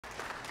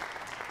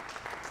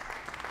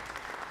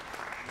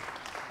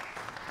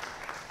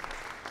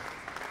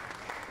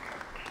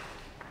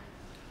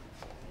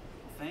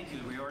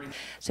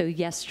So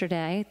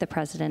yesterday, the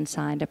president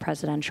signed a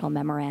presidential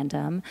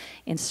memorandum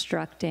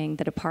instructing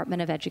the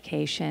Department of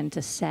Education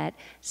to set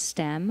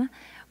STEM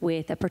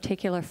with a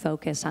particular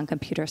focus on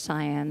computer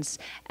science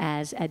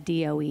as a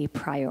DOE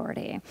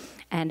priority,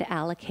 and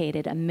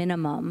allocated a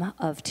minimum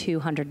of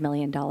 $200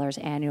 million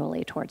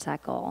annually towards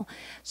that goal.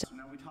 So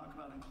now we talk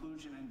about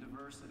inclusion and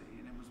diversity,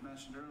 and it was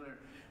mentioned earlier,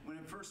 when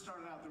it first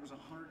started out, there was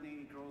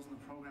 180 girls in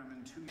the program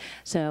in 2 years.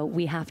 So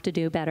we have to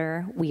do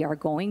better. We are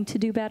going to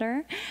do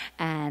better,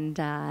 and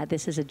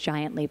this is a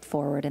giant leap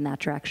forward in that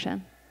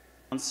direction.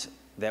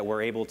 That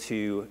we're able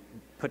to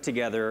put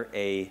together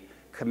a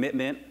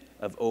commitment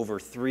of over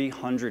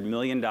 $300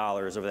 million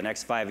over the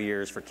next 5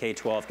 years for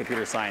K-12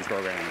 computer science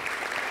programming.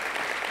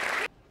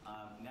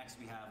 Next,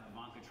 we have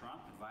Ivanka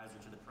Trump, advisor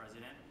to the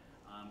president.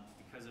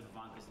 Because of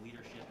Ivanka's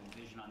leadership and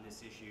vision on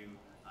this issue,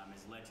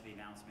 has led to the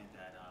announcement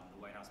that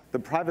the White House... The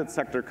private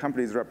sector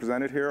companies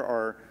represented here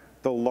are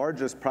the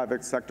largest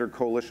private sector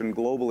coalition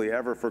globally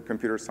ever for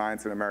computer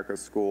science in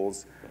America's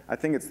schools. I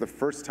think it's the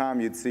first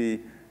time you'd see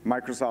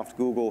Microsoft,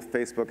 Google,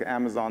 Facebook,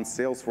 Amazon,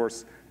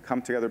 Salesforce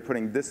come together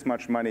putting this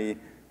much money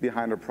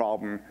behind a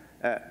problem.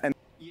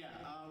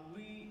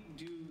 We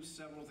do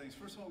several things.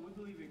 First of all, we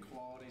believe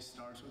equality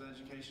starts with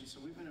education, so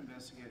we've been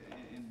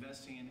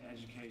investing in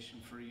education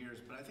for years.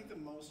 But I think the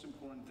most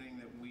important thing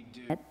that we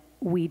do...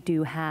 We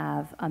do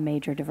have a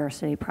major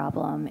diversity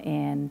problem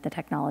in the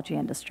technology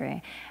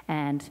industry,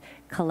 and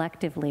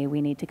collectively we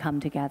need to come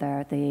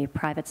together, the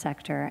private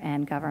sector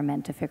and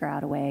government, to figure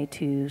out a way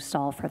to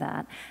solve for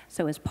that.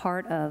 So as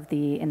part of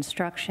the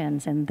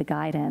instructions and the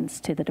guidance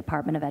to the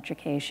Department of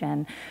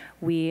Education,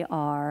 we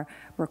are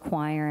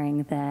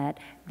requiring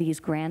that these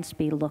grants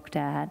be looked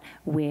at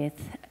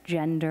with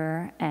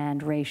gender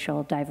and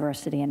racial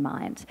diversity in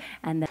mind.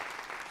 And that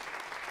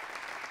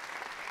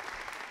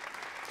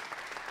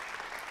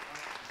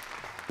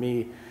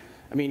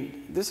I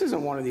mean, this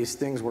isn't one of these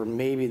things where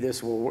maybe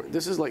this will work.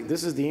 This is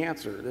the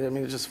answer. I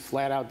mean, it's just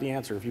flat out the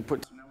answer. If you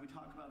put... So now we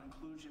talk about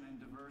inclusion and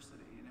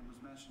diversity, and it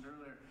was mentioned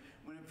earlier.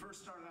 When it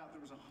first started out,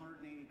 there was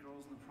 180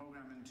 girls in the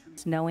program in 2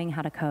 years. Knowing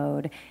how to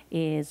code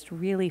is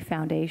really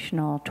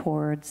foundational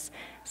towards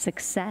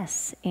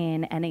success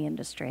in any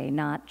industry,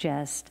 not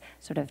just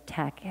sort of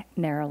tech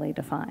narrowly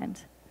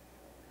defined.